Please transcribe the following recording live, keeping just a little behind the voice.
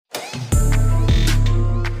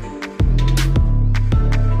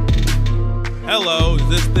Hello, is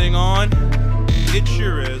this thing on? It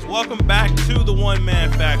sure is. Welcome back to the One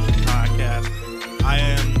Man Faction podcast. I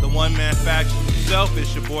am the One Man Faction himself.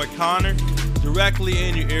 It's your boy Connor, directly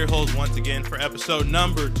in your ear holes once again for episode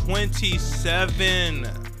number 27.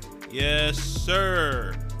 Yes,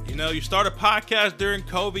 sir. You know, you start a podcast during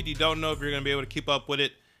COVID, you don't know if you're going to be able to keep up with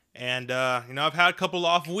it. And, I've had a couple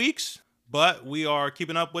off weeks, but we are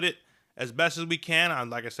keeping up with it as best as we can.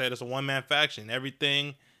 Like I said, it's a one-man faction.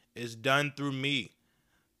 Everything is done through me.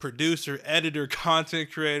 Producer, editor,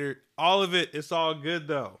 content creator, all of it. It's all good,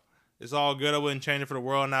 though. It's all good. I wouldn't change it for the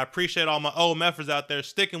world. And I appreciate all my OMFers out there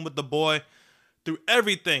sticking with the boy through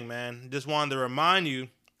everything, man. Just wanted to remind you,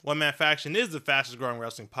 One Man Faction is the fastest growing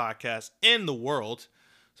wrestling podcast in the world.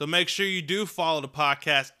 So make sure you do follow the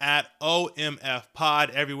podcast at OMF Pod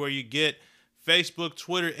everywhere you get. Facebook,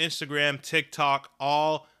 Twitter, Instagram, TikTok,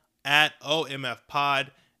 all at OMF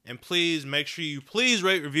Pod. And please make sure you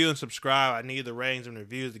rate, review, and subscribe. I need the ratings and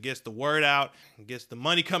reviews to get the word out and gets the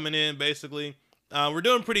money coming in, basically. We're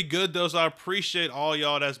doing pretty good, though, so I appreciate all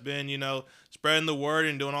y'all that's been, spreading the word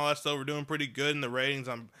and doing all that stuff. We're doing pretty good in the ratings.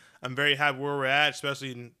 I'm very happy where we're at,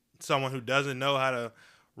 especially someone who doesn't know how to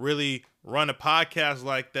really run a podcast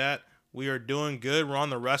like that. We are doing good. We're on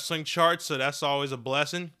the wrestling charts, so that's always a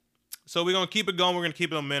blessing. So we're going to keep it going. We're going to keep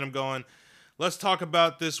the momentum going. Let's talk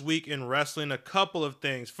about this week in wrestling. A couple of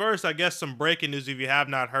things. First, I guess some breaking news if you have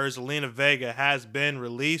not heard. Zelina Vega has been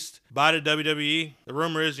released by the WWE. The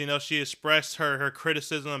rumor is, she expressed her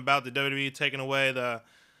criticism about the WWE taking away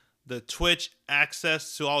the Twitch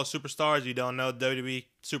access to all the superstars. You don't know, WWE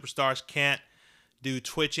superstars can't do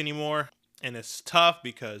Twitch anymore. And it's tough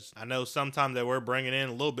because I know sometimes they were bringing in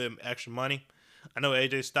a little bit of extra money. I know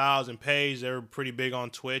AJ Styles and Paige, they were pretty big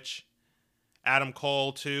on Twitch. Adam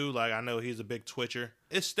Cole, too. I know he's a big Twitcher.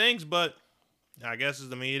 It stinks, but I guess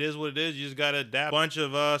it is what it is. You just got to adapt. A bunch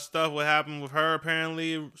of stuff what happened with her,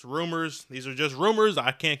 apparently. It's rumors. These are just rumors.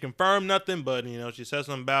 I can't confirm nothing, but, she said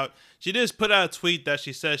something about... She just put out a tweet that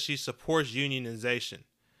she says she supports unionization.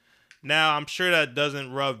 Now, I'm sure that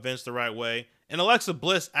doesn't rub Vince the right way. And Alexa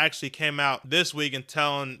Bliss actually came out this week and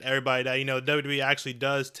telling everybody that, WWE actually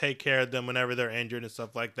does take care of them whenever they're injured and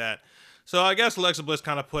stuff like that. So I guess Alexa Bliss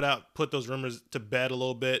kind of put those rumors to bed a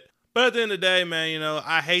little bit. But at the end of the day, man,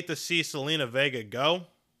 I hate to see Zelina Vega go,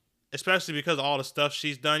 especially because of all the stuff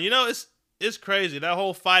she's done. It's crazy. That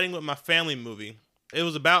whole Fighting With My Family movie, it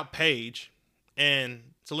was about Paige, and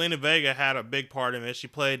Zelina Vega had a big part in it. She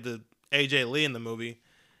played the AJ Lee in the movie.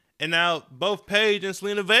 And now both Paige and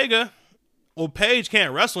Zelina Vega, well, Paige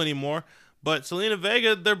can't wrestle anymore, but Zelina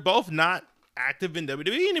Vega, they're both not active in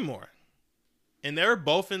WWE anymore. And they were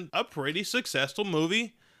both in a pretty successful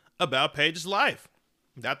movie about Paige's life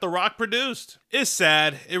that The Rock produced. It's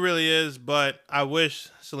sad. It really is. But I wish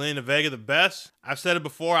Zelina Vega the best. I've said it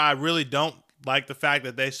before. I really don't like the fact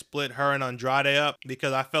that they split her and Andrade up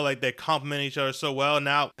because I feel like they complement each other so well.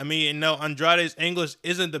 Now, Andrade's English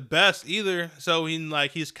isn't the best either. So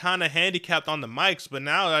he's kind of handicapped on the mics. But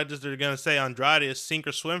now they're going to say Andrade is sink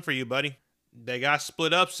or swim for you, buddy. They got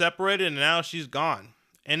split up, separated, and now she's gone.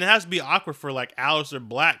 And it has to be awkward for Aleister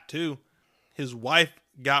Black too. His wife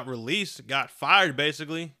got fired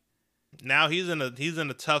basically. Now he's in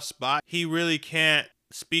a tough spot. He really can't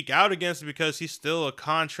speak out against it because he's still a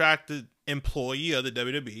contracted employee of the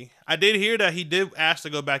WWE. I did hear that he did ask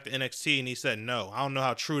to go back to NXT and he said no. I don't know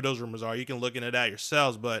how true those rumors are. You can look into that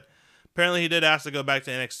yourselves, but apparently he did ask to go back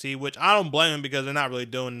to NXT, which I don't blame him because they're not really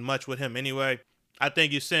doing much with him anyway. I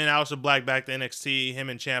think you send Aleister Black back to NXT, him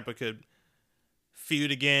and Ciampa could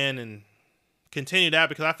feud again and continue that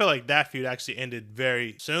because I feel like that feud actually ended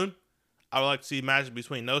very soon. I would like to see matches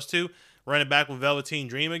between those two. Run it back with Velveteen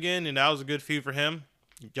Dream again, and that was a good feud for him.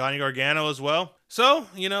 Johnny Gargano as well. So,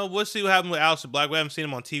 we'll see what happens with Aleister Black. We haven't seen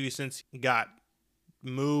him on TV since he got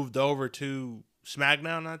moved over to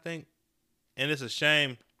SmackDown, I think. And it's a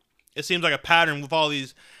shame. It seems like a pattern with all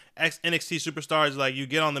these ex-NXT superstars. You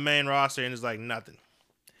get on the main roster and it's nothing.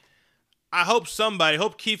 I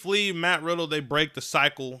hope Keith Lee, Matt Riddle, they break the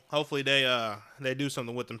cycle. Hopefully they do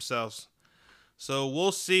something with themselves. So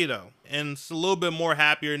we'll see though. And it's a little bit more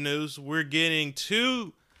happier news. We're getting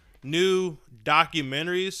 2 new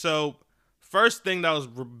documentaries. So first thing that was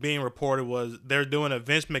being reported was they're doing a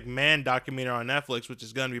Vince McMahon documentary on Netflix, which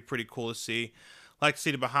is going to be pretty cool to see. Like to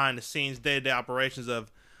see the behind the scenes day-to-day operations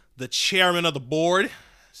of the chairman of the board.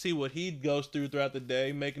 See what he goes through throughout the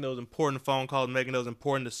day, making those important phone calls, making those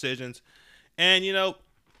important decisions. And,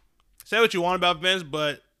 say what you want about Vince,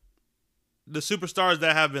 but the superstars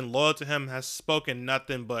that have been loyal to him has spoken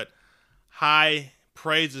nothing but high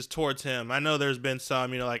praises towards him. I know there's been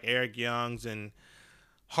some, like Eric Young's and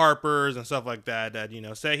Harper's and stuff like that, that, you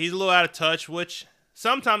know, say he's a little out of touch, which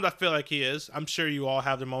sometimes I feel like he is. I'm sure you all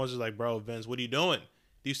have the moments like, bro, Vince, what are you doing?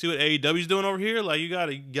 Do you see what AEW's doing over here? Like, you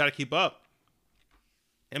gotta keep up.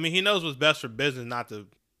 I mean, he knows what's best for business, not to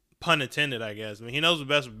pun intended, I guess. I mean, he knows what's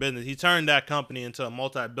best for business. He turned that company into a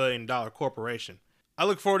multi-billion-dollar corporation. I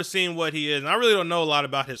look forward to seeing what he is, and I really don't know a lot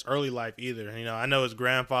about his early life either. You know, I know his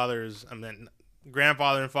grandfather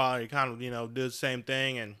and father, he kind of, you know, did the same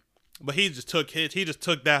thing, but he just took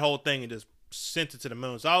that whole thing and just sent it to the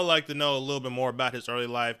moon. So I would like to know a little bit more about his early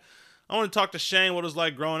life. I want to talk to Shane what it was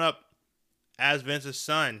like growing up as Vince's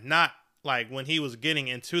son, not like when he was getting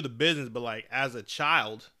into the business, but like as a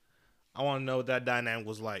child. I want to know what that dynamic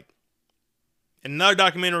was like. Another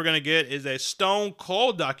documentary we're going to get is a Stone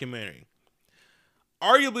Cold documentary.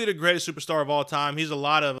 Arguably the greatest superstar of all time. He's a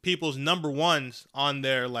lot of people's number ones on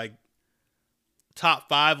their like top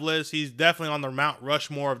 5 list. He's definitely on the Mount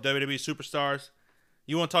Rushmore of WWE superstars.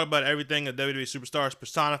 You want to talk about everything a WWE superstars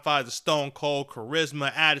personifies: the Stone Cold,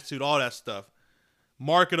 charisma, attitude, all that stuff.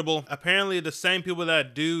 Marketable. Apparently the same people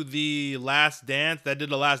that do the Last Dance, that did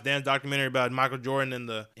the Last Dance documentary about Michael Jordan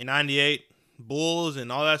in 98 Bulls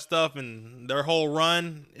and all that stuff and their whole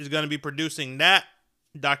run, is going to be producing that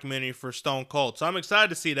documentary for Stone Cold. So I'm excited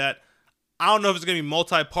to see that. I don't know if it's going to be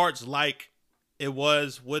multi-parts like it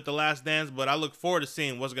was with the Last Dance, but I look forward to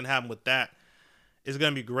seeing what's going to happen with that. It's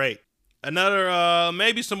going to be great. Another,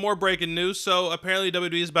 maybe some more breaking news. So apparently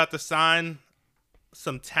WWE is about to sign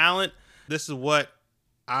some talent. This is what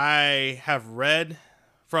I have read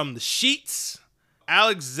from the sheets.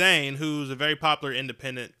 Alex Zane, who's a very popular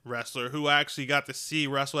independent wrestler, who I actually got to see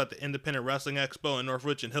wrestle at the Independent Wrestling Expo in North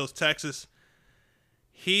Richland Hills, Texas.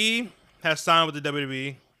 He has signed with the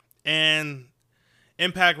WWE, and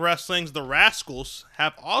Impact Wrestling's The Rascals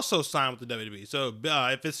have also signed with the WWE. So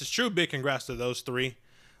if this is true, big congrats to those 3.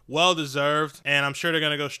 Well deserved, and I'm sure they're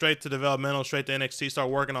going to go straight to developmental, straight to NXT, start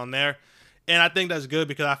working on there. And I think that's good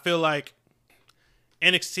because I feel like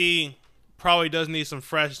NXT probably does need some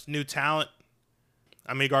fresh new talent.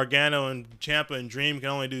 I mean, Gargano and Ciampa and Dream can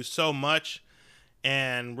only do so much.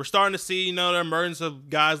 And we're starting to see, you know, the emergence of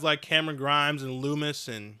guys like Cameron Grimes and Loomis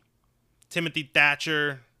and Timothy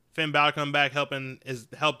Thatcher. Finn Balor coming back helped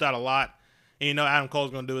out a lot. And you know Adam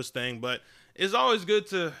Cole's going to do his thing, but it's always good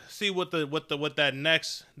to see what that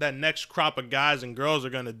next crop of guys and girls are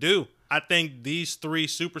going to do. I think these 3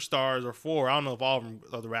 superstars, or 4, I don't know if all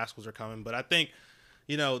of the Rascals are coming, but I think,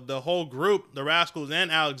 you know, the whole group, the Rascals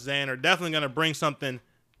and Alex Zane, are definitely going to bring something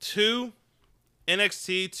to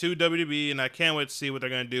NXT, to WWE, and I can't wait to see what they're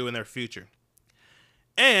going to do in their future.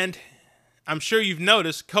 And I'm sure you've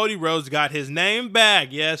noticed Cody Rhodes got his name back.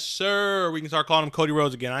 Yes, sir. We can start calling him Cody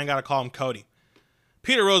Rhodes again. I ain't got to call him Cody.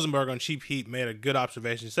 Peter Rosenberg on Cheap Heat made a good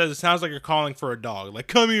observation. He says it sounds like you're calling for a dog. Like,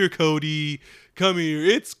 come here, Cody. Come here.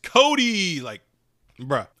 It's Cody. Like,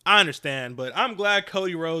 bruh, I understand, but I'm glad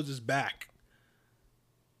Cody Rhodes is back.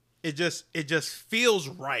 It just feels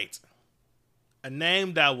right. A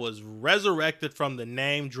name that was resurrected from the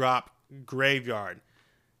name drop graveyard.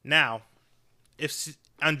 Now, if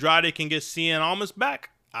Andrade can get Cien Almas back,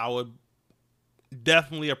 I would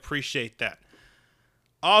definitely appreciate that.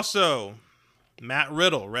 Also, Matt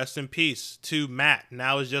Riddle, rest in peace to Matt.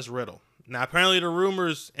 Now it's just Riddle. Now, apparently the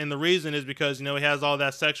rumors and the reason is because, you know, he has all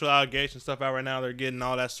that sexual allegation stuff out right now. They're getting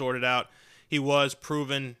all that sorted out. He was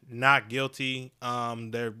proven not guilty.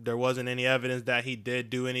 There wasn't any evidence that he did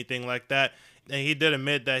do anything like that. And he did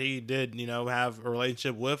admit that he did, you know, have a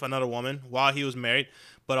relationship with another woman while he was married.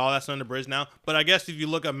 But all that's under the bridge now. But I guess if you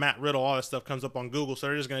look at Matt Riddle, all that stuff comes up on Google. So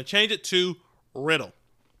they're just going to change it to Riddle.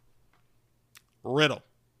 Riddle.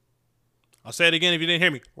 I'll say it again if you didn't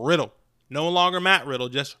hear me. Riddle. No longer Matt Riddle,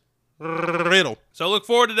 just Riddle. So look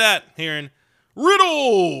forward to that, hearing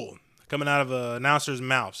Riddle coming out of announcers'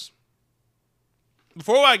 mouths.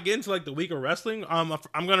 Before I get into like the week of wrestling, I'm going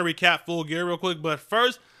to recap Full Gear real quick. But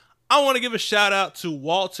first, I want to give a shout out to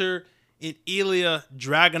Walter and Ilya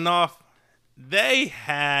Dragunov. They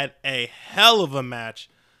had a hell of a match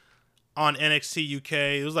on NXT UK.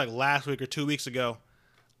 It was like last week or 2 weeks ago.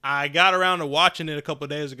 I got around to watching it a couple of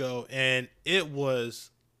days ago, and it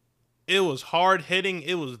was hard hitting.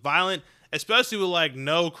 It was violent, especially with like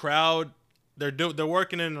no crowd. They're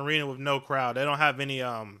working in an arena with no crowd. They don't have any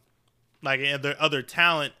like other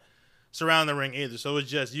talent surrounding the ring either. So it's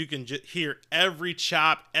just, you can just hear every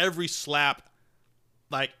chop, every slap.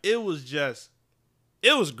 Like it was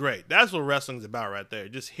great. That's what wrestling's about right there.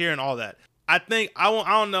 Just hearing all that. I think I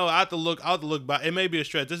don't know. I have to look back. It may be a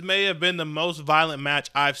stretch. This may have been the most violent match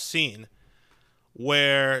I've seen,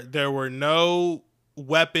 where there were no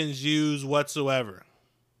weapons used whatsoever.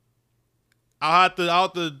 I'll have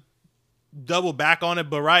to double back on it,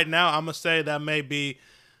 but right now I'm gonna say that may be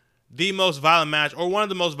the most violent match, or one of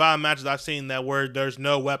the most violent matches I've seen that where there's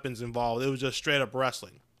no weapons involved. It was just straight up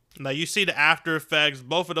wrestling. Now you see the after effects.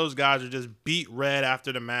 Both of those guys are just beat red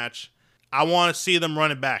after the match. I want to see them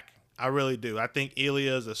run it back. I really do. I think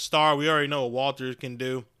Ilya is a star. We already know what Walter can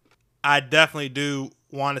do. I definitely do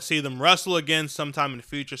want to see them wrestle again sometime in the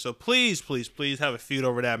future. So please, please, please have a feud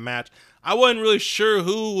over that match. I wasn't really sure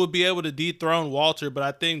who would be able to dethrone Walter, but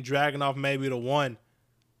I think Dragunov may be the one.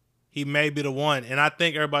 He may be the one. And I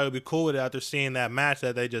think everybody will be cool with it after seeing that match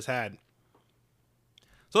that they just had.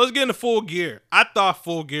 So let's get into Full Gear. I thought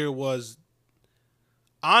Full Gear was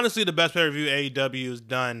honestly the best pay-per-view AEW has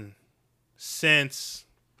done since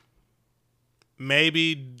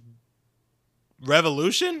maybe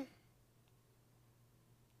Revolution?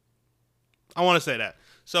 I want to say that.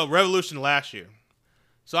 So Revolution last year.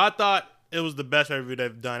 So I thought it was the best pay-per-view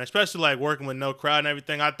they've done, especially like working with no crowd and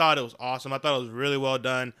everything. I thought it was awesome. I thought it was really well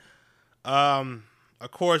done.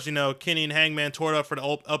 Of course, you know, Kenny and Hangman tore it up for the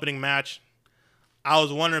opening match. I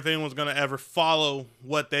was wondering if anyone's going to ever follow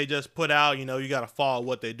what they just put out. You know, you got to follow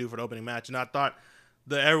what they do for the opening match. And I thought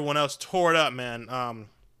that everyone else tore it up, man.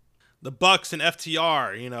 The Bucks and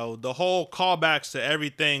FTR, you know, the whole callbacks to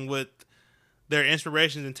everything with their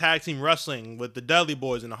inspirations in tag team wrestling with the Dudley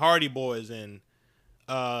Boys and the Hardy Boys. And,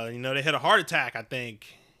 you know, they hit a heart attack, I think.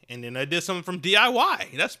 And then they did something from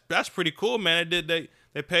DIY. That's pretty cool, man.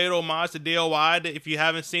 They paid homage to DIY. If you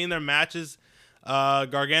haven't seen their matches,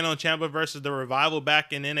 Gargano and Ciampa versus the Revival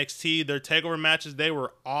back in NXT, their takeover matches, they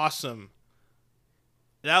were awesome.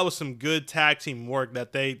 That was some good tag team work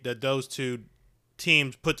that those two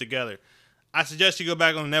teams put together. I suggest you go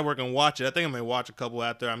back on the network and watch it. I think I'm gonna watch a couple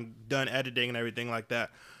after I'm done editing and everything like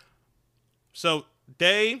that. So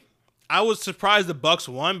I was surprised the Bucks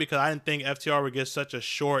won because I didn't think FTR would get such a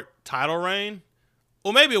short title reign.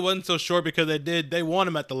 Well, maybe it wasn't so short because they won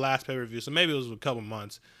him at the last pay-per-view, so maybe it was a couple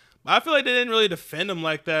months. But I feel like they didn't really defend him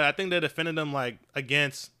like that. I think they defended him like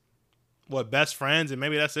against Best Friends, and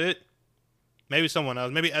maybe that's it. Maybe someone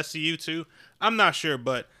else, maybe SCU too. I'm not sure,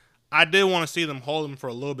 but I did want to see them hold him for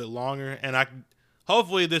a little bit longer, and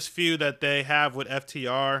hopefully this feud that they have with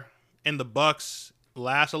FTR and the Bucks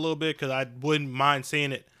lasts a little bit because I wouldn't mind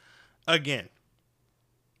seeing it again.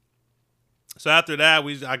 So after that,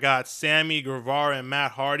 I got Sammy Guevara and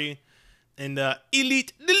Matt Hardy in the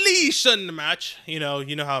Elite Deletion match. You know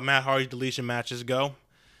how Matt Hardy's deletion matches go.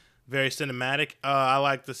 Very cinematic. I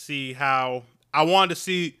like to see I wanted to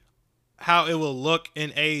see how it will look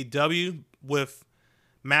in AEW with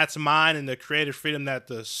Matt's mind and the creative freedom that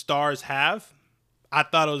the stars have. I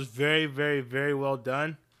thought it was very, very, very well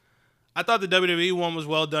done. I thought the WWE one was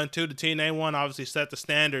well done too. The TNA one obviously set the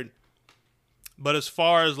standard. But as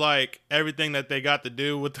far as like everything that they got to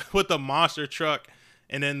do with the monster truck,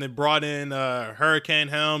 and then they brought in Hurricane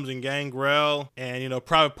Helms and Gangrel, and you know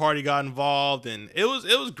Private Party got involved, and it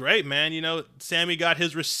was great, man. You know, Sammy got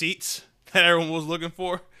his receipts that everyone was looking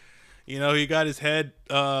for. You know, he got his head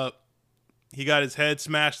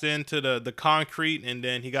smashed into the concrete, and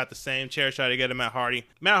then he got the same chair shot to get to Matt Hardy.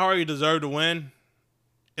 Matt Hardy deserved to win.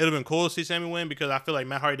 It would have been cool to see Sammy win because I feel like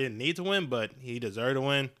Matt Hardy didn't need to win, but he deserved to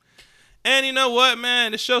win. And you know what,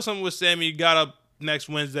 man? To show something with Sammy, he got up next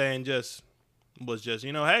Wednesday and was just,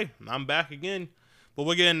 you know, hey, I'm back again. But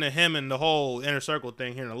we'll get into him and the whole Inner Circle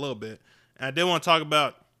thing here in a little bit. And I did want to talk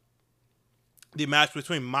about the match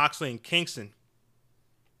between Moxley and Kingston.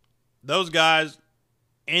 Those guys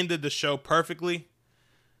ended the show perfectly.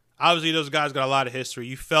 Obviously, those guys got a lot of history.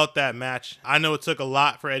 You felt that match. I know it took a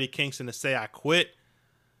lot for Eddie Kingston to say, I quit.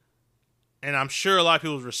 And I'm sure a lot of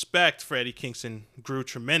people's respect for Eddie Kingston grew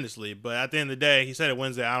tremendously. But at the end of the day, he said it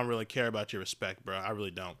Wednesday, I don't really care about your respect, bro. I really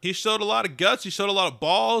don't. He showed a lot of guts. He showed a lot of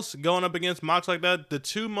balls going up against Mox like that. The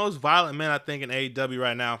two most violent men, I think, in AEW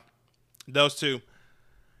right now. Those two.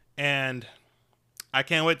 And I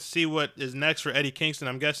can't wait to see what is next for Eddie Kingston.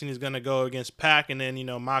 I'm guessing he's going to go against Pac. And then, you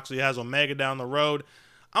know, Moxley has Omega down the road.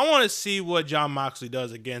 I want to see what Jon Moxley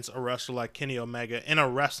does against a wrestler like Kenny Omega in a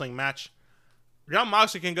wrestling match. Jon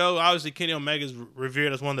Moxley can go. Obviously, Kenny Omega is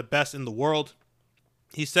revered as one of the best in the world.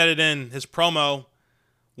 He said it in his promo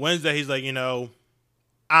Wednesday. He's like, you know,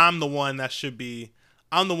 I'm the one that's revered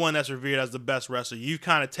as the best wrestler. You've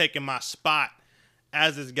kind of taken my spot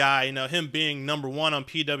as this guy. You know, him being number one on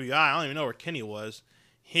PWI. I don't even know where Kenny was.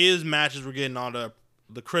 His matches were getting all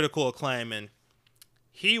the critical acclaim, and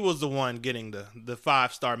he was the one getting the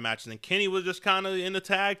 5-star matches. And Kenny was just kind of in the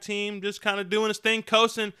tag team, just kind of doing his thing,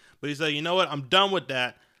 coasting. But he's like, you know what? I'm done with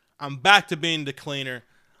that. I'm back to being the cleaner.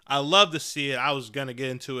 I love to see it. I was going to get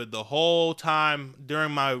into it the whole time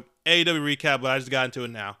during my AEW recap, but I just got into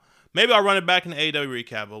it now. Maybe I'll run it back in the AEW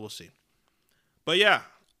recap, but we'll see. But yeah,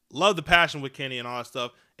 love the passion with Kenny and all that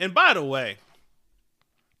stuff. And by the way,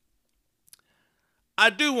 I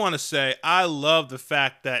do want to say I love the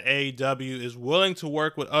fact that AEW is willing to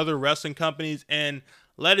work with other wrestling companies and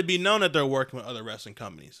let it be known that they're working with other wrestling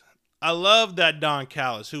companies. I love that Don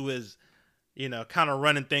Callis, who is, kind of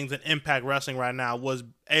running things in Impact Wrestling right now, was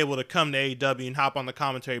able to come to AEW and hop on the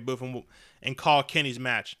commentary booth and call Kenny's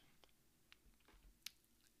match.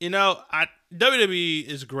 WWE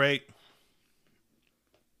is great,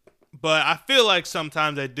 but I feel like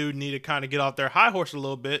sometimes they do need to kind of get off their high horse a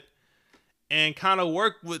little bit and kind of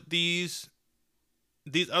work with these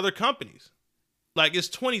other companies. Like, it's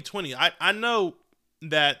 2020. I know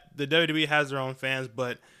that the WWE has their own fans,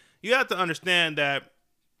 but you have to understand that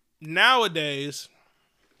nowadays,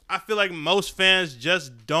 I feel like most fans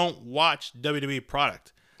just don't watch WWE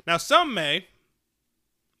product. Now, some may.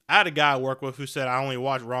 I had a guy I work with who said I only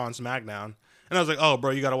watch Raw and SmackDown. And I was like, oh,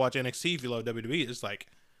 bro, you got to watch NXT if you love WWE.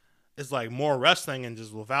 It's like more wrestling and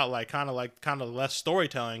just without kind of less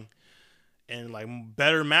storytelling and like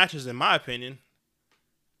better matches, in my opinion.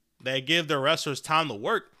 They give their wrestlers time to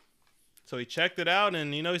work. So he checked it out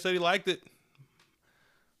and, he said he liked it.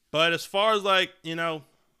 But as far as I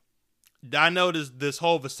know this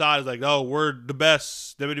whole facade is like, oh, we're the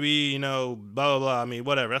best, WWE, blah, blah, blah. I mean,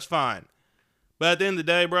 whatever, that's fine. But at the end of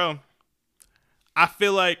the day, bro, I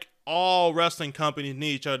feel like all wrestling companies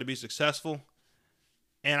need each other to be successful.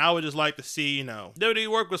 And I would just like to see, WWE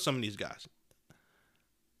work with some of these guys.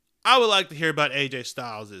 I would like to hear about AJ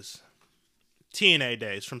Styles' TNA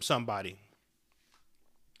days from somebody.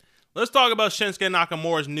 Let's talk about Shinsuke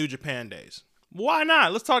Nakamura's New Japan days. Why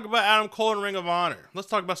not? Let's talk about Adam Cole in Ring of Honor. Let's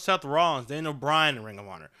talk about Seth Rollins, Daniel Bryan in Ring of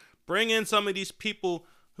Honor. Bring in some of these people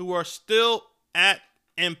who are still at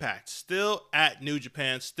Impact, still at New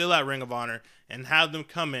Japan, still at Ring of Honor, and have them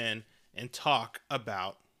come in and talk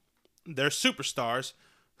about their superstars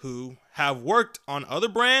who have worked on other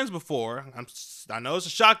brands before. I know it's a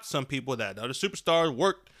shock to some people that other superstars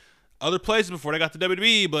worked other places before they got to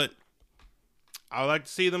WWE, but I would like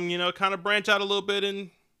to see them, kind of branch out a little bit and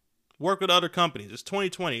work with other companies. It's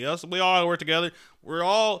 2020. We all work together. We're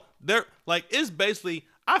all there. Like, it's basically,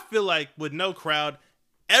 I feel like with no crowd,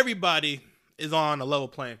 everybody is on a level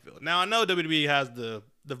playing field. Now, I know WWE has the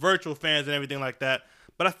virtual fans and everything like that,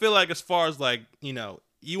 but I feel like as far as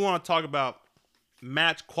you want to talk about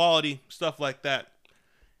match quality, stuff like that,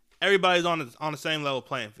 everybody's on the same level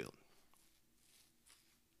playing field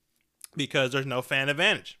because there's no fan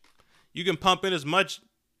advantage. You can pump in as much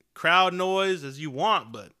crowd noise as you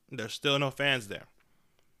want, but there's still no fans there.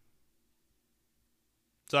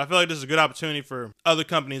 So I feel like this is a good opportunity for other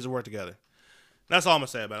companies to work together. That's all I'm going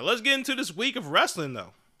to say about it. Let's get into this week of wrestling,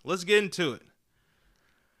 though. Let's get into it.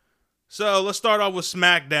 So let's start off with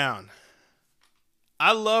SmackDown.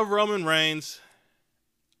 I love Roman Reigns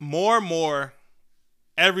more and more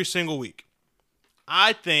every single week.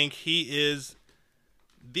 I think he is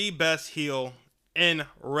the best heel in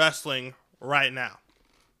wrestling right now.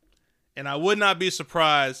 And I would not be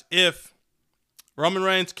surprised if Roman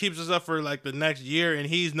Reigns keeps us up for the next year and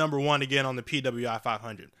he's number one again on the PWI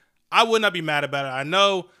 500. I would not be mad about it. I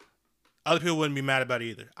know other people wouldn't be mad about it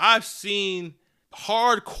either. I've seen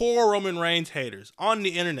hardcore Roman Reigns haters on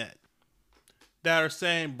the internet that are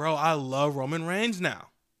saying, bro, I love Roman Reigns now.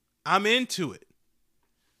 I'm into it.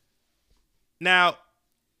 Now,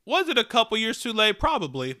 was it a couple years too late?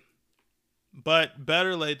 Probably. But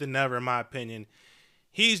better late than never, in my opinion.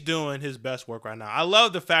 He's doing his best work right now. I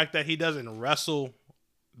love the fact that he doesn't wrestle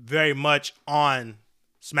very much on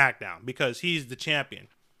SmackDown because he's the champion.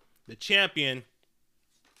 The champion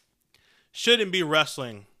shouldn't be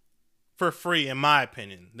wrestling for free, in my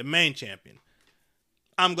opinion. The main champion.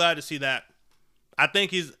 I'm glad to see that. I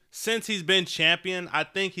think since he's been champion, I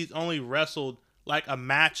think he's only wrestled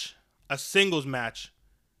a singles match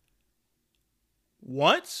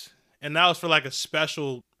once. And that was for a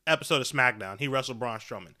special episode of SmackDown. He wrestled Braun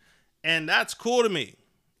Strowman. And that's cool to me.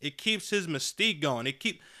 It keeps his mystique going.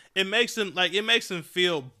 It makes him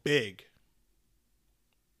feel big.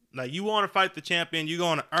 You want to fight the champion, you're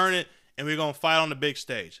going to earn it, and we're going to fight on the big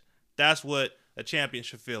stage. That's what a champion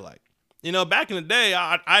should feel like. Back in the day,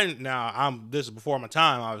 this is before my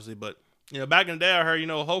time, obviously, but back in the day, I heard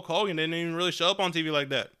Hulk Hogan didn't even really show up on TV like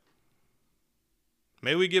that.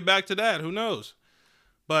 Maybe we get back to that. Who knows?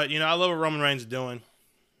 But I love what Roman Reigns is doing.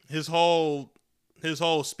 His whole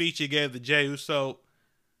speech he gave to Jey Uso,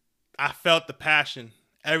 I felt the passion,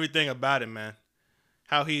 everything about it, man.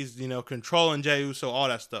 How he's, controlling Jey Uso, all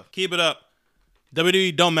that stuff. Keep it up.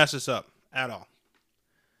 WWE, don't mess this up at all.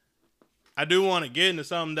 I do want to get into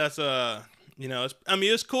something that's,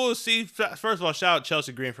 It's cool to see. First of all, shout out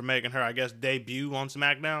Chelsea Green for making her, I guess, debut on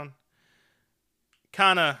SmackDown.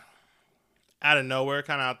 Kind of out of nowhere,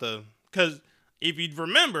 because if you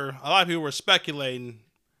remember, a lot of people were speculating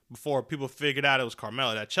before people figured out it was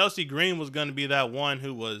Carmella that Chelsea Green was going to be that one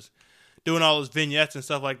who was doing all those vignettes and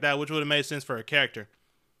stuff like that, which would have made sense for her character.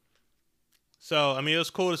 So, it was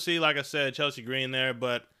cool to see, like I said, Chelsea Green there,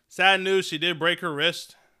 but sad news, she did break her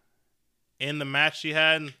wrist in the match she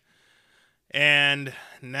had, and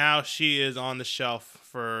now she is on the shelf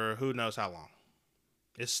for who knows how long.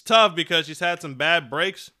 It's tough because she's had some bad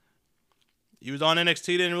breaks. She was on NXT,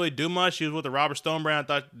 didn't really do much. She was with the Robert Stone brand. I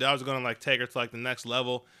thought that was going to take her to the next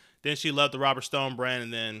level. Then she left the Robert Stone brand,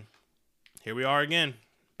 and then here we are again,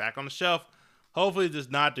 back on the shelf. Hopefully it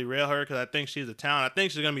does not derail her because I think she's a talent. I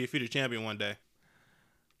think she's going to be a future champion one day.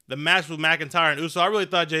 The match with McIntyre and Uso, I really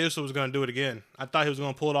thought Jey Uso was going to do it again. I thought he was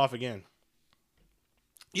going to pull it off again.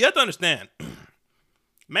 You have to understand,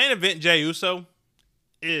 main event Jey Uso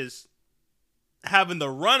is having the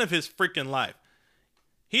run of his freaking life.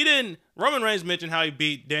 Roman Reigns mentioned how he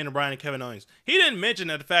beat Daniel Bryan and Kevin Owens. He didn't mention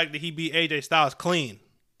the fact that he beat AJ Styles clean.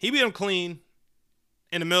 He beat him clean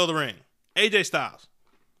in the middle of the ring. AJ Styles.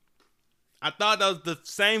 I thought that was the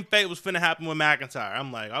same fate was finna happen with McIntyre.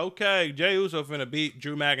 I'm like, okay, Jey Uso finna beat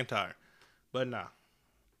Drew McIntyre. But nah.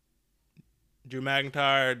 Drew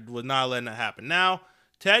McIntyre was not letting that happen. Now,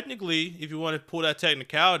 technically, if you want to pull that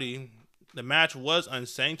technicality, the match was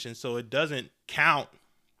unsanctioned, so it doesn't count.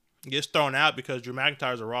 It gets thrown out because Drew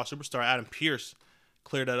McIntyre is a Raw superstar. Adam Pearce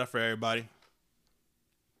cleared that up for everybody.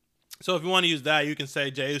 So if you want to use that, you can say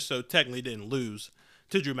Jey Uso technically didn't lose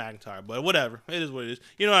to Drew McIntyre. But whatever. It is what it is.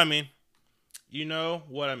 You know what I mean? You know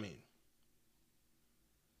what I mean.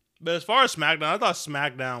 But as far as SmackDown, I thought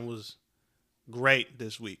SmackDown was great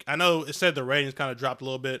this week. I know it said the ratings kind of dropped a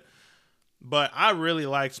little bit, but I really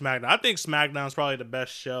like SmackDown. I think SmackDown is probably the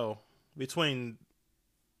best show between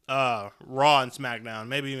Raw and SmackDown.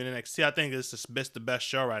 Maybe even NXT. I think it's the best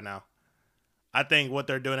show right now. I think what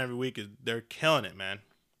they're doing every week is they're killing it, man.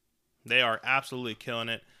 They are absolutely killing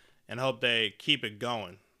it, and hope they keep it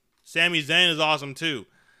going. Sami Zayn is awesome too.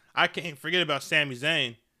 I can't forget about Sami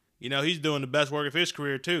Zayn. He's doing the best work of his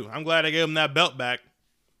career too. I'm glad I gave him that belt back.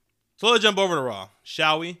 So let's jump over to Raw,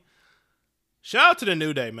 shall we? Shout out to the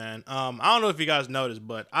New Day, man. I don't know if you guys noticed,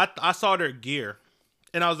 but I saw their gear,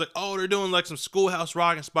 and I was like, oh, they're doing some Schoolhouse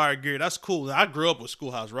Rock inspired gear. That's cool. I grew up with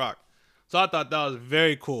Schoolhouse Rock, so I thought that was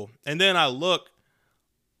very cool. And then I look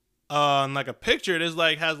on a picture. It is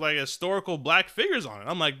has historical black figures on it.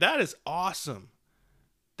 I'm like, that is awesome.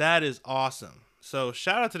 That is awesome. So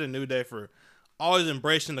shout out to the New Day for always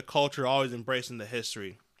embracing the culture, always embracing the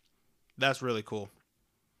history. That's really cool.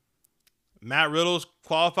 Matt Riddle's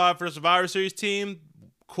qualified for the Survivor Series team.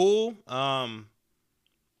 Cool. I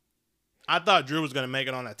thought Drew was going to make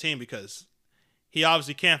it on that team because he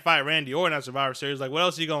obviously can't fight Randy Orton at Survivor Series. What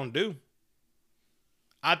else are you going to do?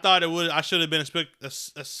 I thought I should have been a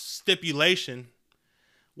stipulation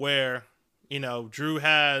where, Drew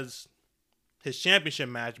has his championship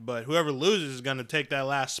match, but whoever loses is going to take that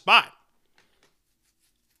last spot.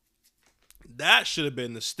 That should have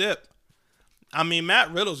been the stip.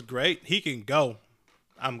 Matt Riddle's great. He can go.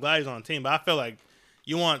 I'm glad he's on the team, but I feel like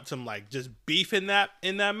you want some just beef in that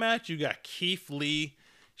match. You got Keith Lee,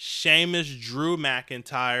 Sheamus, Drew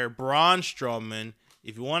McIntyre, Braun Strowman.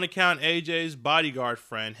 If you want to count AJ's bodyguard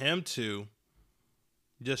friend, him too.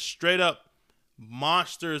 Just straight up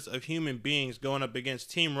monsters of human beings going up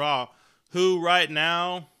against Team Raw, who right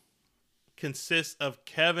now consists of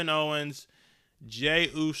Kevin Owens, Jey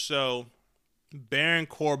Uso, Baron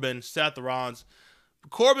Corbin, Seth Rollins.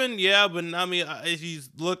 Corbin, yeah, but if you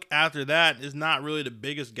look after that, is not really the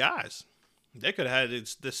biggest guys. They could have had a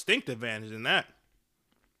distinct advantage in that.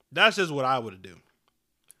 That's just what I would do.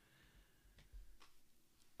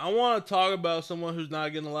 I want to talk about someone who's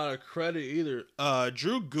not getting a lot of credit either.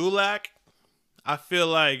 Drew Gulak. I feel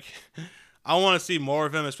like I want to see more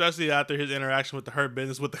of him, especially after his interaction with the Hurt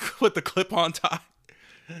Business with the clip-on tie.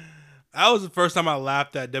 That was the first time I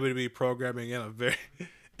laughed at WWE programming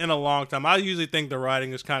in a long time. I usually think the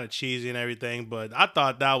writing is kind of cheesy and everything, but I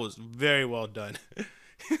thought that was very well done.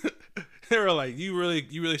 They were like, "You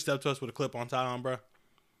really stepped to us with a clip-on tie on, bro."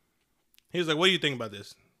 He was like, "What do you think about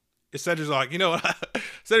this?" Cedric's like, "You know what?"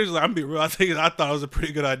 Cedric's like, "I'm gonna be real. I thought it was a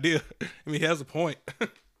pretty good idea." He has a point.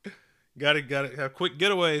 Gotta have quick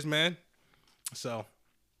getaways, man. So,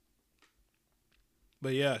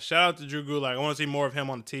 but yeah, shout out to Drew Gulak. I want to see more of him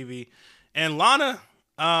on the TV. And Lana,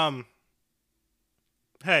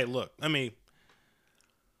 hey, look, I'm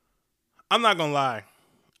not gonna lie.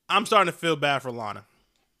 I'm starting to feel bad for Lana.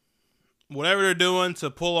 whatever they're doing to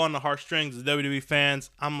pull on the heartstrings of WWE fans,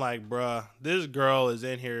 I'm like, bruh, this girl is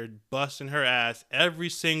in here busting her ass every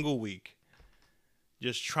single week.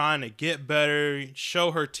 Just trying to get better,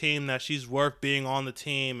 show her team that she's worth being on the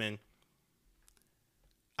team. And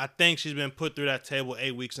I think she's been put through that table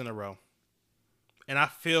 8 weeks in a row. And I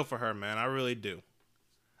feel for her, man. I really do.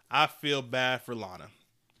 I feel bad for Lana.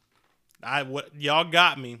 Y'all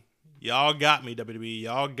got me. Y'all got me, WWE.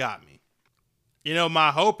 Y'all got me. You know, my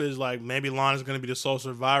hope is like maybe Lana's going to be the sole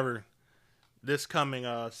survivor this coming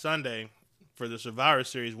Sunday for the Survivor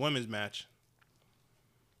Series women's match.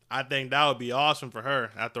 I think that would be awesome for her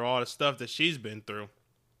after all the stuff that she's been through.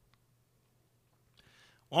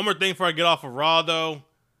 One more thing before I get off of Raw, though.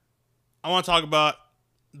 I want to talk about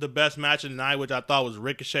the best match of the night, which I thought was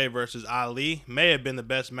Ricochet versus Ali. May have been the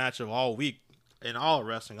best match of all week in all of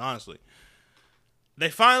wrestling, honestly. They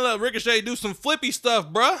finally let Ricochet do some flippy stuff,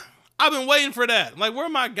 bruh. I've been waiting for that. Like, where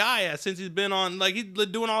my guy at since he's been on, like, he's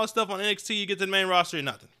doing all this stuff on NXT. You get to the main roster or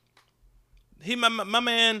nothing. My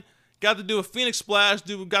man got to do a Phoenix Splash,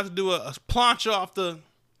 got to do a plancha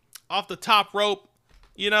off the top rope,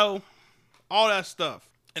 you know, all that stuff.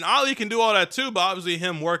 And Ali can do all that too, but obviously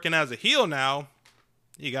him working as a heel now,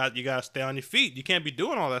 you got to stay on your feet. You can't be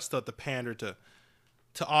doing all that stuff to pander to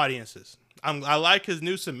audiences. I like his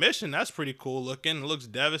new submission. That's pretty cool looking. It looks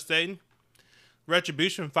devastating.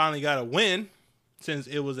 Retribution finally got a win since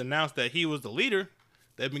it was announced that he was the leader.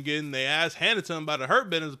 They've been getting their ass handed to them by the Hurt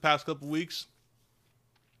Business the past couple weeks.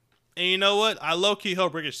 And you know what? I low-key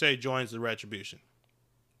hope Ricochet joins the Retribution.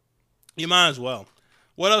 You might as well.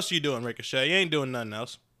 What else are you doing, Ricochet? You ain't doing nothing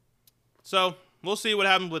else. So, we'll see what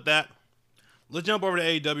happens with that. Let's jump over to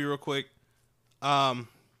AEW real quick.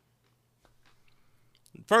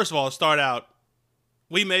 First of all, to start out,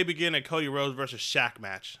 we may begin a Cody Rhodes versus Shaq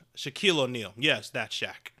match. Shaquille O'Neal. Yes, that's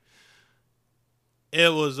Shaq.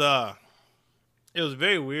 It was a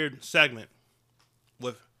very weird segment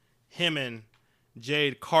with him and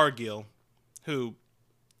Jade Cargill, who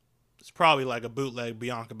is probably like a bootleg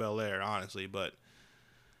Bianca Belair, honestly. But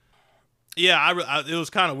yeah, it was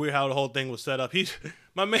kind of weird how the whole thing was set up. He's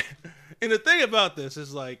my man, and the thing about this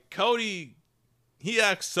is like Cody, he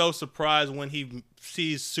acts so surprised when he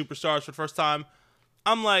sees superstars for the first time.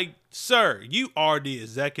 I'm like, sir, you are the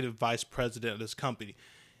executive vice president of this company.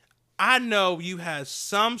 I know you had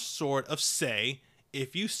some sort of say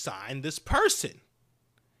if you sign this person.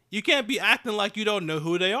 You can't be acting like you don't know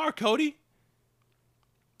who they are, Cody.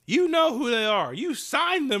 You know who they are. You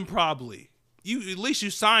signed them probably. At least you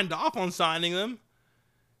signed off on signing them.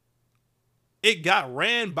 It got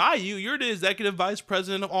ran by you. You're the executive vice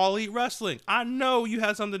president of All Elite Wrestling. I know you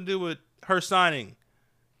had something to do with her signing.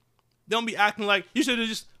 Don't be acting like you should have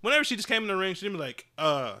just. Whenever she just came in the ring, she didn't be like,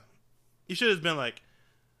 you should have been like,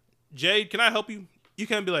 Jade, can I help you? You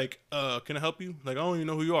can't be like, can I help you? Like, I don't even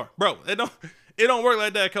know who you are, bro. It don't work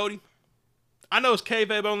like that, Cody. I know it's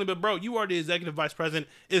kayfabe only, but bro, you are the executive vice president.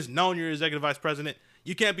 It's known you're executive vice president.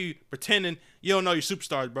 You can't be pretending you don't know your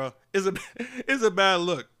superstars, bro. It's a bad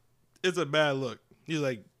look. It's a bad look. He's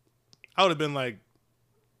like, I would have been like,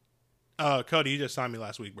 Cody, you just signed me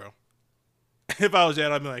last week, bro. If I was Jade,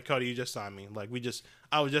 I'd be like, Cody, you just signed me. Like,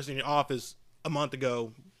 I was just in your office a month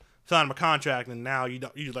ago, signed my contract, and now you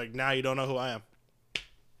don't know who I am.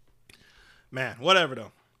 Man, whatever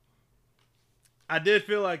though. I did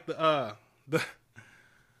feel like the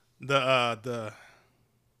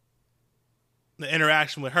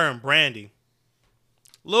interaction with her and Brandy,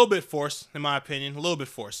 a little bit forced, in my opinion. A little bit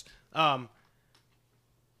forced. Brandy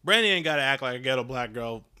ain't gotta act like a ghetto black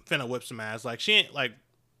girl finna whip some ass. Like, she ain't like,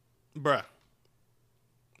 bruh.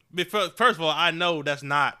 First of all, I know that's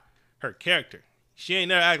not her character. She ain't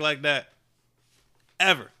never act like that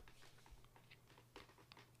ever.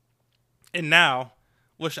 And now,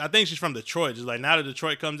 which I think she's from Detroit, just like now that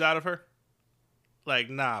Detroit comes out of her, like,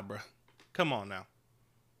 nah, bro. Come on now.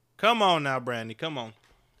 Come on now, Brandy. Come on.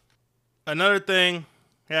 Another thing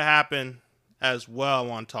that happened as well I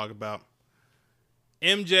want to talk about.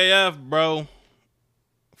 MJF, bro.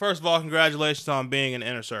 First of all, congratulations on being in the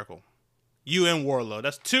Inner Circle. You and Wardlow.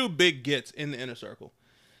 That's two big gets in the Inner Circle.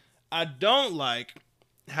 I don't like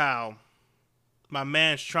how my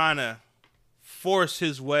man's trying to force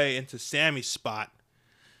his way into Sammy's spot.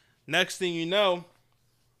 Next thing you know,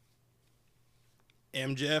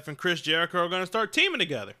 MJF and Chris Jericho are going to start teaming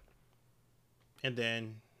together. And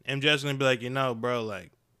then MJF's going to be like, you know, bro, like,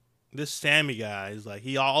 this Sammy guy is like,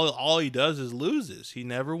 all he does is loses. He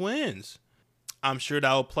never wins. I'm sure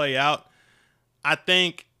that will play out. I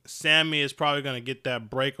think Sammy is probably going to get that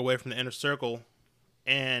break away from the Inner Circle,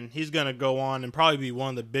 and he's going to go on and probably be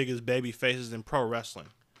one of the biggest baby faces in pro wrestling.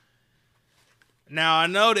 Now, I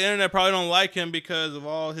know the internet probably don't like him because of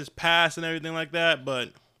all his past and everything like that, but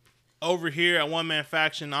over here at One Man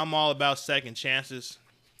Faction, I'm all about second chances.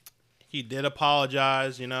 He did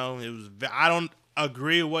apologize, you know. I don't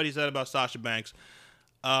agree with what he said about Sasha Banks.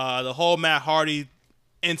 The whole Matt Hardy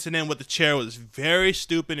incident with the chair was very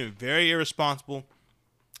stupid and very irresponsible.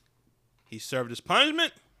 He served his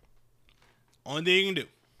punishment. Only thing you can do.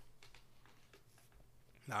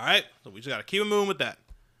 All right, so we just got to keep it moving with that.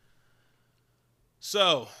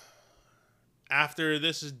 So, after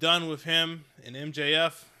this is done with him and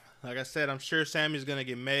MJF, like I said, I'm sure Sammy's going to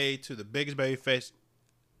get made to the biggest babyface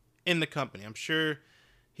in the company. I'm sure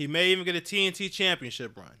he may even get a TNT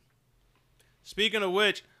championship run. Speaking of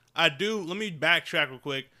which, let me backtrack real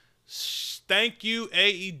quick. Thank you,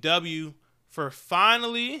 AEW, for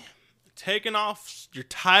finally taking off your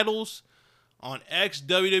titles on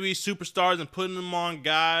ex-WWE superstars and putting them on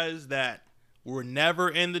guys that were never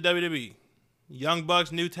in the WWE. Young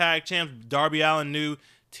Bucks, new tag champs. Darby Allin, new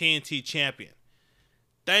TNT champion.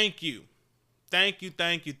 Thank you. Thank you,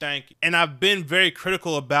 thank you, thank you. And I've been very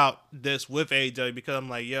critical about this with AEW because I'm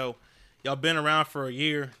like, yo, y'all been around for a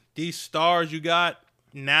year. These stars you got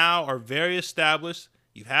now are very established.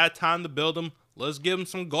 You've had time to build them. Let's give them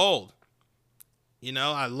some gold. You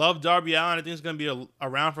know, I love Darby Allin. I think he's going to be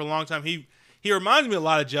around for a long time. He reminds me a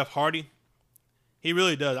lot of Jeff Hardy. He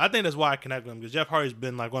really does. I think that's why I connect with him, because Jeff Hardy's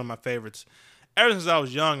been like one of my favorites ever since I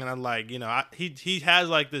was young. And I'm like, you know, he has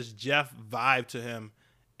like this Jeff vibe to him,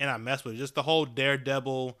 and I mess with it. Just the whole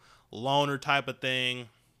daredevil, loner type of thing.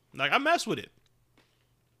 Like, I mess with it.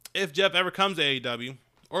 If Jeff ever comes to AEW,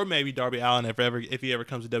 or maybe Darby Allin if he ever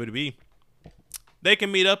comes to WWE, they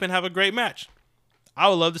can meet up and have a great match. I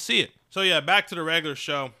would love to see it. So yeah, back to the regular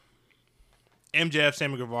show. MJF,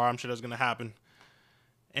 Sammy Guevara, I'm sure that's going to happen.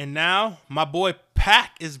 And now, my boy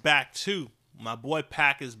Pac is back too. My boy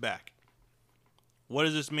Pac is back. What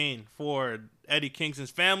does this mean for Eddie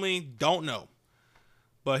Kingston's family? Don't know.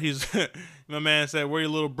 But my man said, where your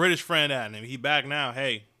little British friend at? And he back now.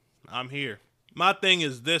 Hey, I'm here. My thing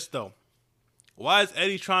is this, though. Why is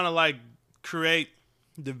Eddie trying to, like, create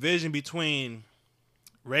division between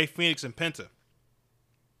Rey Fenix and Penta?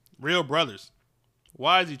 Real brothers.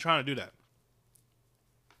 Why is he trying to do that?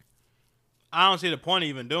 I don't see the point of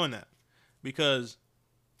even doing that. Because,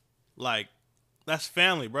 like, that's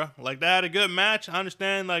family, bro. Like, they had a good match. I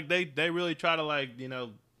understand, like, they really try to, like, you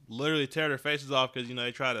know, literally tear their faces off because, you know,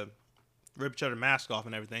 they try to rip each other's mask off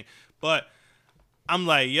and everything. But I'm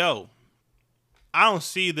like, yo, I don't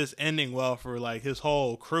see this ending well for, like, his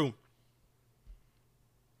whole crew.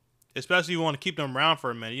 Especially if you want to keep them around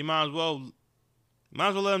for a minute. You might as well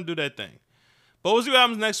let them do that thing. But we'll see what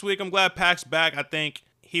happens next week. I'm glad Pac's back. I think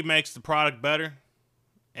he makes the product better.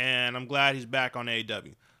 And I'm glad he's back on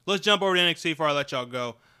AEW. Let's jump over to NXT before I let y'all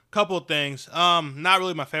go. Couple of things. Not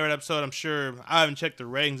really my favorite episode. I'm sure I haven't checked the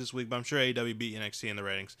ratings this week, but I'm sure AEW beat NXT in the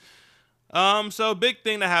ratings. So big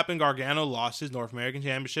thing that happened, Gargano lost his North American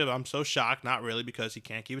Championship. I'm so shocked. Not really, because he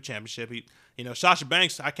can't keep a championship. Sasha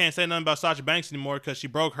Banks, I can't say nothing about Sasha Banks anymore because she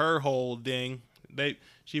broke her whole thing.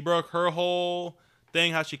 She broke her whole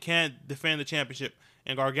thing how she can't defend the championship.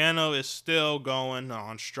 And Gargano is still going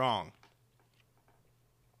on strong.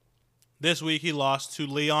 This week he lost to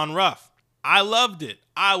Leon Ruff. I loved it.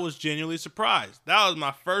 I was genuinely surprised. That was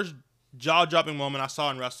my first jaw-dropping moment I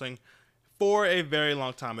saw in wrestling for a very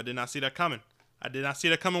long time. I did not see that coming. I did not see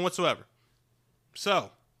that coming whatsoever.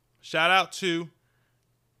 So,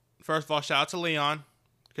 first of all, shout out to Leon.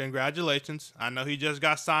 Congratulations. I know he just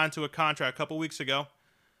got signed to a contract a couple weeks ago.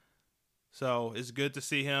 So, it's good to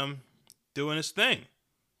see him doing his thing.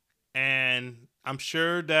 And I'm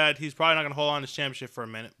sure that he's probably not going to hold on to this championship for a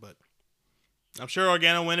minute, but I'm sure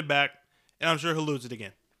Gargano will win it back, and I'm sure he'll lose it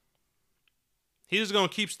again. He's just going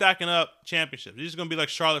to keep stacking up championships. He's just going to be like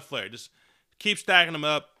Charlotte Flair. Just keep stacking them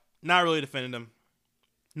up, not really defending them,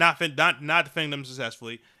 not defending them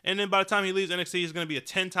successfully. And then by the time he leaves NXT, he's going to be a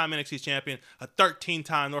 10-time NXT champion, a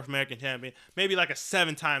 13-time North American champion, maybe like a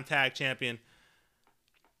 7-time tag champion.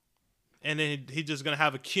 And then he's just going to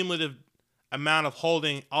have a cumulative amount of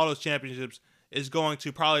holding all those championships is going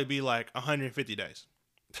to probably be like 150 days.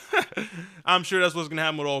 I'm sure that's what's going to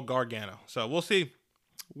happen with old Gargano. So we'll see.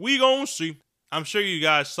 We gonna see. I'm sure you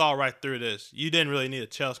guys saw right through this. You didn't really need a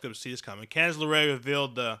telescope to see this coming. Candice LeRae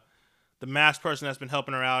revealed the masked person that's been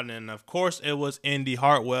helping her out. And, of course, it was Indy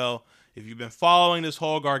Hartwell. If you've been following this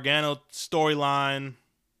whole Gargano storyline,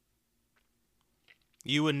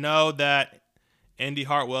 you would know that Indy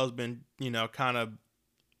Hartwell's been, kind of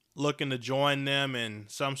looking to join them in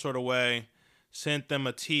some sort of way. Sent them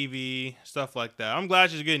a TV, stuff like that. I'm glad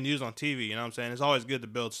she's getting used on TV, you know what I'm saying? It's always good to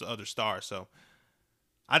build other stars, so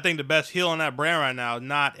I think the best heel on that brand right now is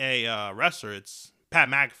not a wrestler. It's Pat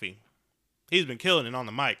McAfee. He's been killing it on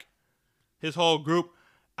the mic. His whole group.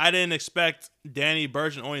 I didn't expect Danny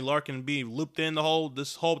Burch and Oney Lorcan to be looped in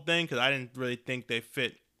this whole thing because I didn't really think they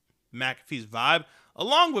fit McAfee's vibe.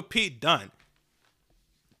 Along with Pete Dunne.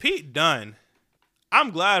 Pete Dunne, I'm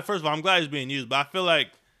glad he's being used, but I feel like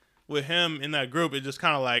with him in that group, it's just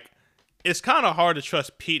kind of like, it's kind of hard to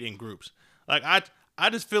trust Pete in groups. Like, I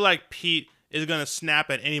just feel like Pete is going to snap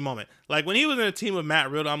at any moment. Like, when he was in a team with Matt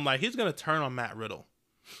Riddle, I'm like, he's going to turn on Matt Riddle.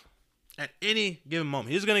 At any given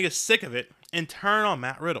moment. He's going to get sick of it and turn on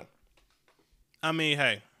Matt Riddle. I mean,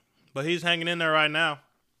 hey, but he's hanging in there right now.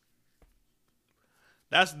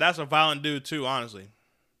 That's a violent dude too, honestly.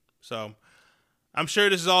 So, I'm sure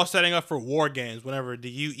this is all setting up for War Games whenever the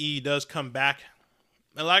UE does come back.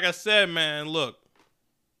 And like I said, man, look,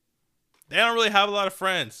 they don't really have a lot of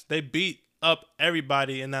friends. They beat up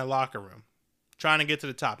everybody in that locker room trying to get to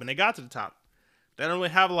the top, and they got to the top. They don't really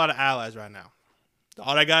have a lot of allies right now.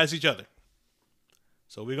 All that got is each other.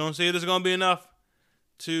 So we're going to see if this is going to be enough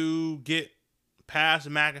to get past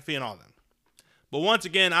McAfee and all them. But once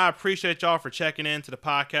again, I appreciate y'all for checking in to the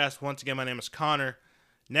podcast. Once again, my name is Connor.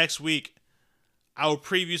 Next week, I will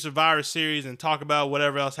preview Survivor Series and talk about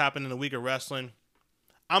whatever else happened in the week of wrestling.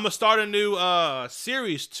 I'm going to start a new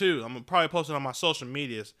series, too. I'm going to probably post it on my social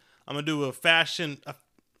medias. I'm going to do I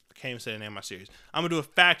can't even say the name of my series. I'm going to do a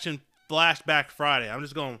Faction Flashback Friday. I'm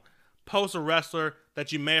just going to post a wrestler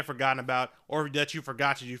that you may have forgotten about or that you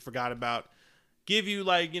forgot about. Give you,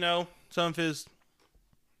 like, some of his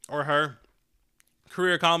or her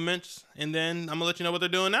career comments, and then I'm going to let you know what they're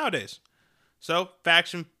doing nowadays. So,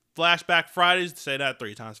 Faction Flashback Fridays, say that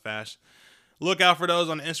 3 times fast. Look out for those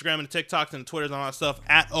on the Instagram and the TikToks and the Twitters and all that stuff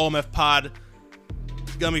at OMF Pod.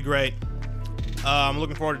 It's going to be great. I'm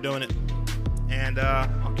looking forward to doing it. And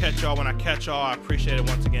I'll catch y'all when I catch y'all. I appreciate it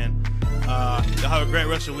once again. Y'all have a great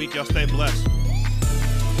rest of the week. Y'all stay blessed.